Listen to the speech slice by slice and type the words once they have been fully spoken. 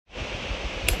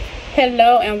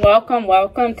Hello and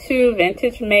welcome to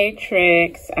Vintage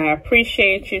Matrix. I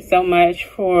appreciate you so much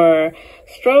for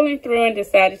strolling through and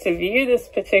decided to view this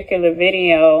particular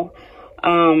video.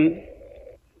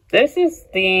 This is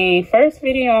the first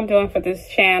video I'm doing for this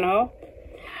channel.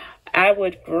 I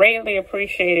would greatly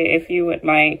appreciate it if you would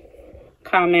like,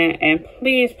 comment, and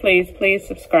please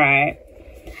subscribe.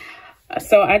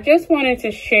 So I just wanted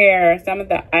to share some of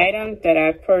the items that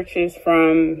I purchased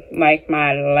from like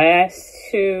my last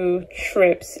 2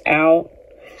 trips out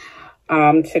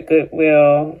to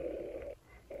Goodwill,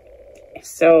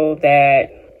 so that,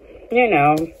 you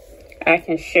know, I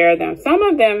can share them. Some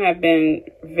of them have been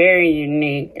very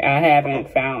unique. I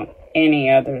haven't found any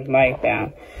others like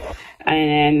them.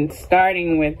 And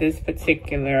starting with this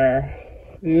particular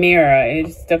mirror,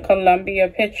 it's the Columbia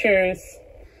Pictures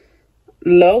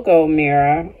logo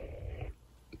mirror.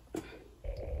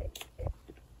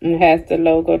 It has the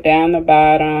logo down the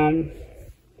bottom.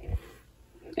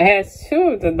 It has 2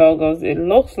 of the logos. It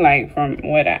looks like, from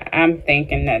what I'm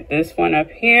thinking, that this one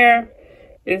up here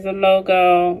is a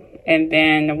logo, and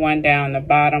then the one down the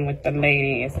bottom with the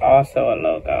lady is also a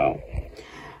logo.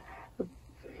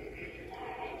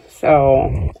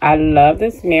 So I love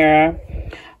this mirror.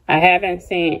 I haven't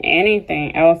seen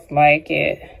anything else like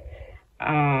it.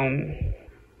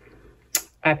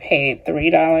 I paid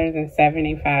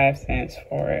 $3.75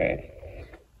 for it.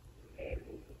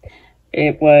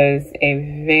 It was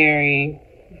a very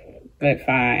good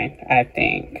find, I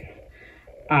think.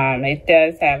 It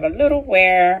does have a little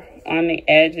wear on the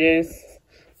edges,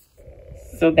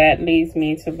 so that leads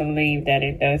me to believe that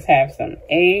it does have some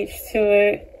age to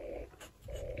it.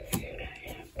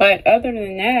 But other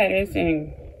than that, it's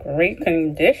in great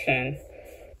condition.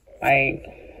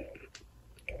 Like,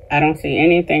 I don't see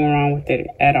anything wrong with it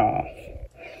at all.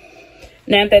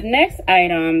 Now, the next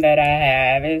item that I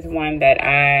have is one that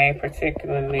I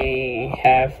particularly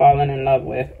have fallen in love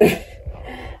with.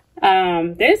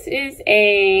 This is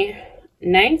a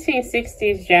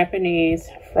 1960s Japanese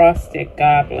frosted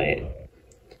goblet.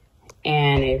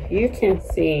 And if you can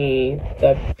see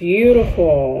the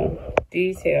beautiful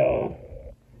detail,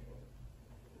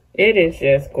 it is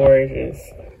just gorgeous.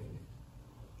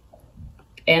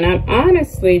 And I'm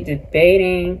honestly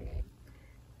debating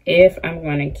if I'm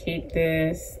going to keep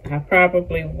this. I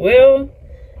probably will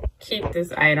keep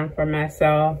this item for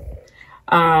myself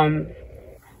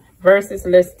versus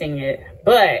listing it.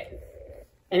 But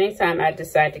anytime I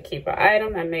decide to keep an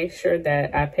item, I make sure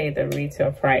that I pay the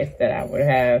retail price that I would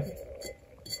have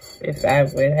if I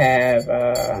would have,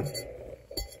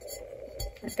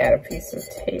 I got a piece of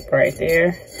tape right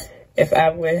there. If I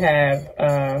would have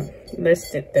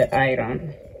listed the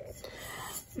item.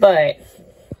 But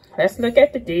let's look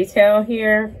at the detail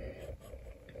here.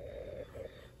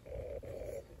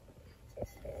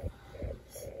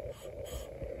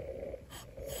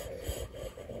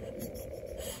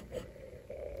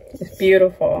 It's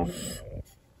beautiful.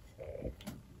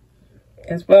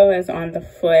 As well as on the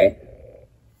foot.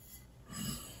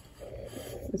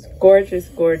 It's gorgeous,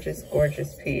 gorgeous,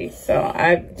 gorgeous piece. So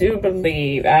I do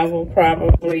believe I will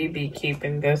probably be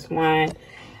keeping this one.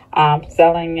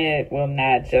 Selling it will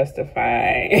not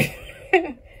justify.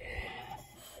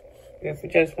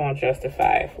 It just won't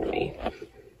justify it for me.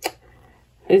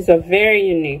 It's a very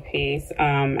unique piece.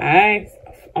 I've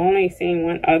only seen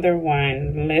one other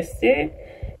one listed,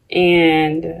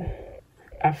 and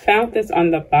I found this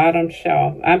on the bottom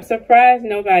shelf. I'm surprised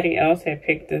nobody else had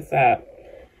picked this up,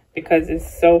 because it's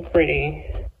so pretty.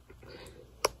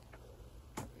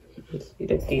 You see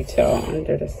the detail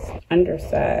under the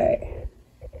underside.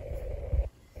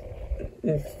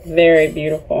 It's very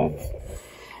beautiful.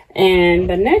 And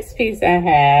the next piece I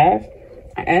have,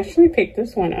 I actually picked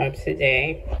this one up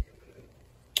today.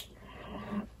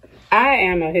 I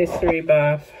am a history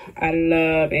buff. I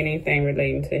love anything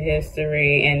relating to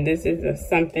history, and this is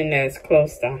something that's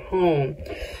close to home.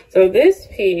 So this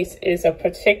piece is a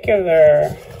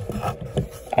particular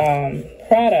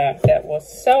product that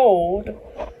was sold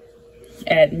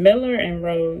at Miller and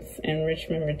Rose in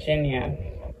Richmond, Virginia.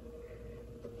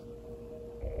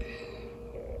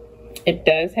 It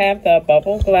does have the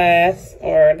bubble glass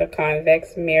or the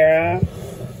convex mirror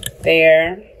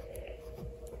there.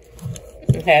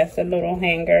 It has a little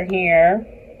hanger here.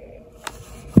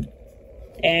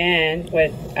 And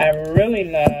what I really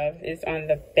love is on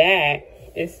the back,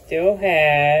 it still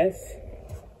has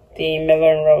the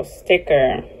Miller and Rose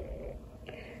sticker.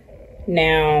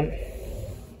 Now,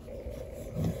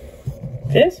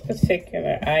 this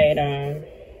particular item,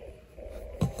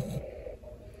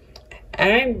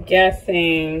 I'm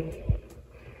guessing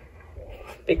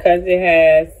because it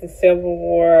has the Civil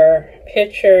War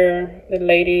picture, the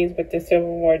ladies with the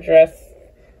Civil War dress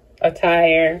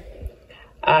attire,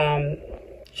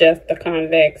 just the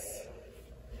convex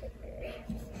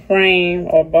frame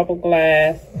or bubble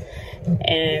glass,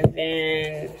 and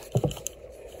then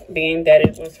being that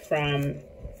it was from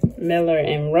Miller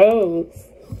and Rhodes,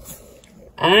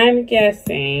 I'm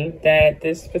guessing that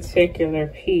this particular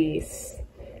piece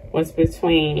was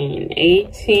between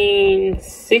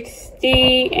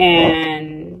 1860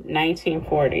 and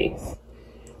 1940s.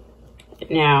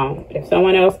 Now, if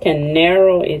someone else can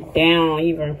narrow it down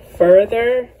even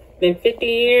further than 50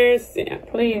 years, yeah,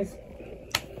 please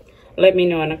let me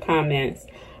know in the comments.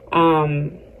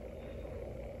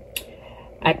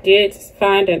 I did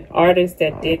find an artist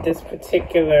that did this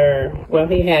particular, well,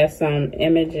 he has some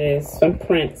images, some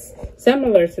prints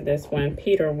similar to this one,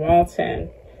 Peter Walton.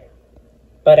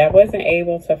 But I wasn't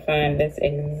able to find this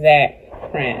exact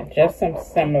print, just some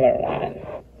similar one.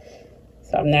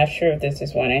 So I'm not sure if this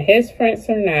is one of his prints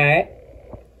or not.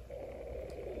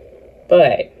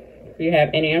 But if you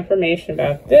have any information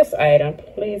about this item,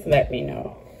 please let me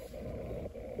know.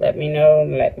 Let me know,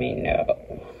 let me know.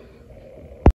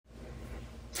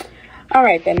 All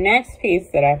right, the next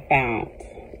piece that I found,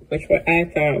 which I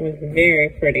thought was very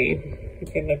pretty. You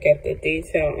can look at the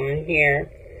detail on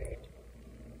here.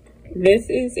 This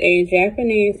is a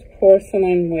Japanese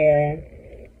porcelain ware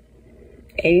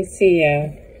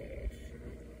ACF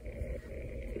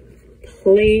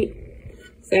plate,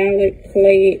 salad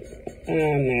plate.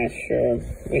 I'm not sure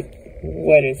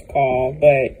what it's called,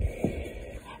 but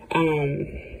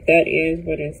that is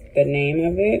what is the name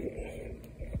of it.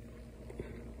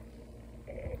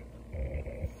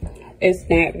 It's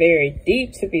not very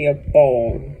deep to be a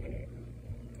bowl.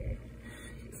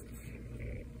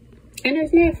 And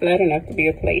it's not flat enough to be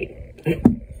a plate. So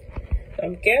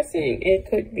I'm guessing it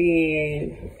could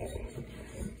be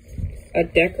a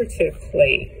decorative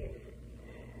plate.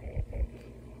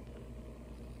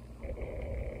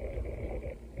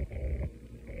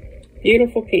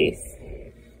 Beautiful piece.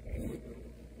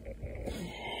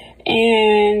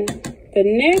 And the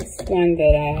next one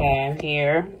that I have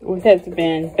here, which has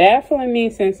been baffling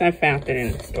me since I found it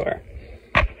in the store.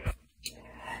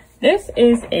 This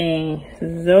is a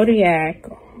zodiac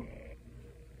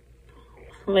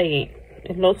plate.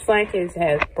 It looks like it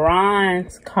has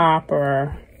bronze,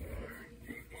 copper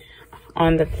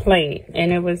on the plate,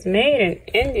 and it was made in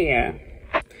India.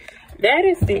 That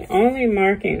is the only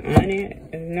marking on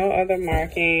it. There's no other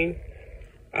marking.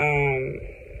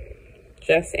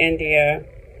 Just India.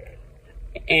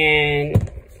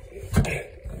 And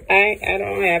I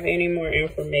don't have any more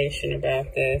information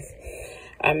about this.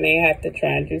 I may have to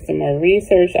try and do some more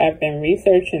research. I've been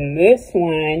researching this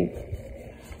one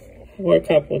for a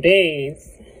couple days.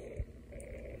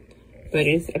 But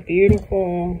it's a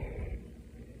beautiful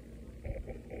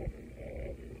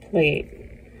plate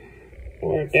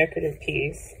or decorative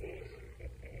piece.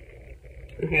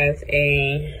 It has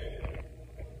a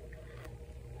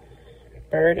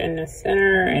bird in the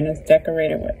center, and it's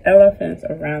decorated with elephants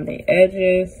around the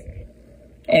edges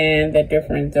and the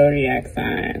different zodiac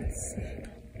signs.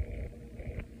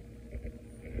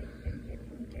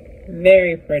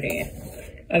 Very pretty.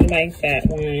 I like that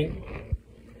one.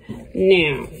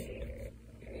 Now,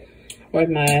 for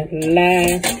my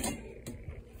last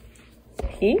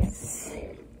piece,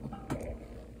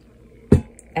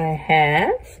 I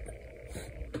have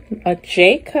a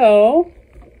Jayco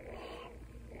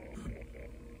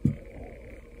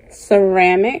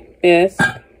ceramic bisque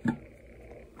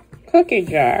cookie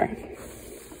jar.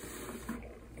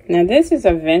 Now this is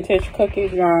a vintage cookie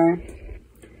jar.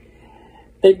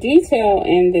 The detail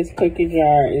in this cookie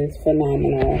jar is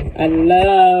phenomenal. I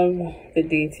love the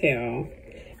detail.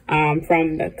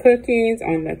 From the cookies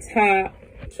on the top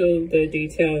to the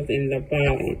details in the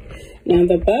bottom. Now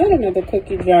the bottom of the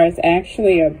cookie jar is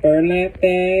actually a burlap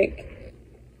bag.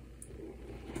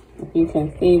 If you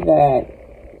can see that.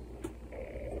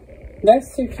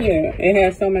 That's too cute. It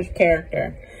has so much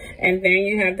character. And then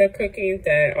you have the cookies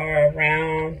that are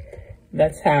around the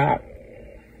top.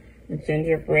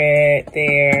 Gingerbread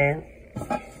there.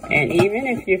 And even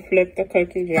if you flip the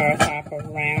cookie jar top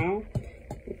around,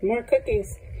 there's more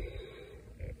cookies.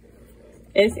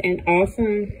 It's in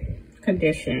awesome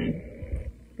condition.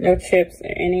 No chips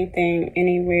or anything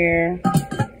anywhere.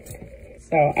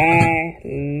 So I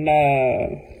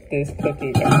love this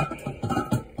cookie jar.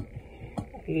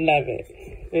 Love it.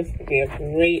 This would be a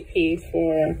great piece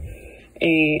for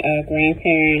a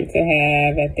grandparent to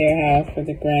have at their house for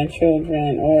the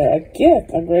grandchildren, or a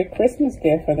gift, a great Christmas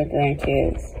gift for the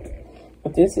grandkids.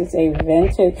 But this is a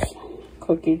vintage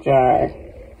cookie jar.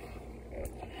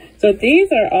 So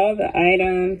these are all the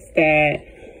items that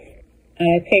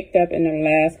I picked up in the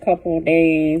last couple of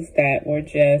days that were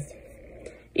just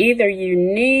either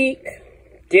unique,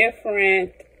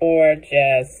 different, or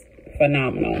just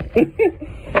phenomenal.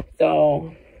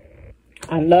 So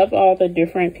I love all the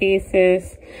different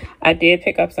pieces. I did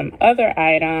pick up some other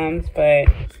items, but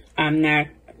I'm not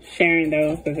sharing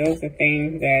those because those are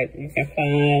things that you can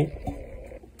find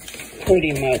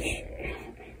pretty much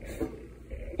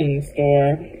in the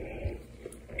store.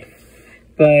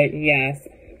 But yes,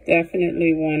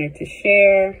 definitely wanted to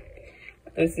share.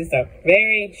 This is a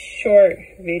very short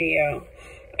video,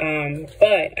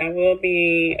 but I will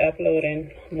be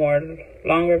uploading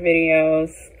longer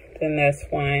videos than this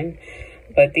one.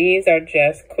 But these are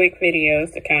just quick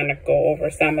videos to kind of go over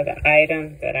some of the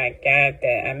items that I got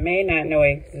that I may not know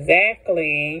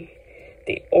exactly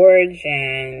the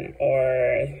origin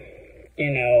or,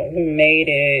 you know, who made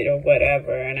it or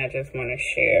whatever, and I just want to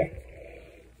share.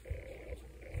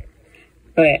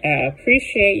 But I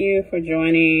appreciate you for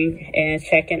joining and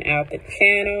checking out the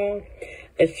channel.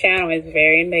 This channel is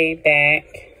very laid back,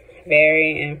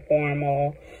 very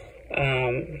informal.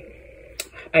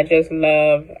 I just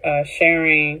love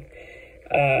sharing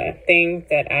things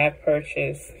that I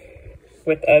purchased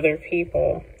with other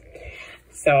people.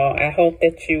 So I hope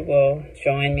that you will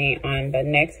join me on the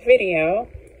next video,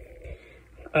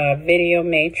 Video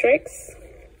Matrix,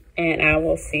 and I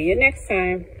will see you next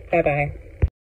time. Bye-bye.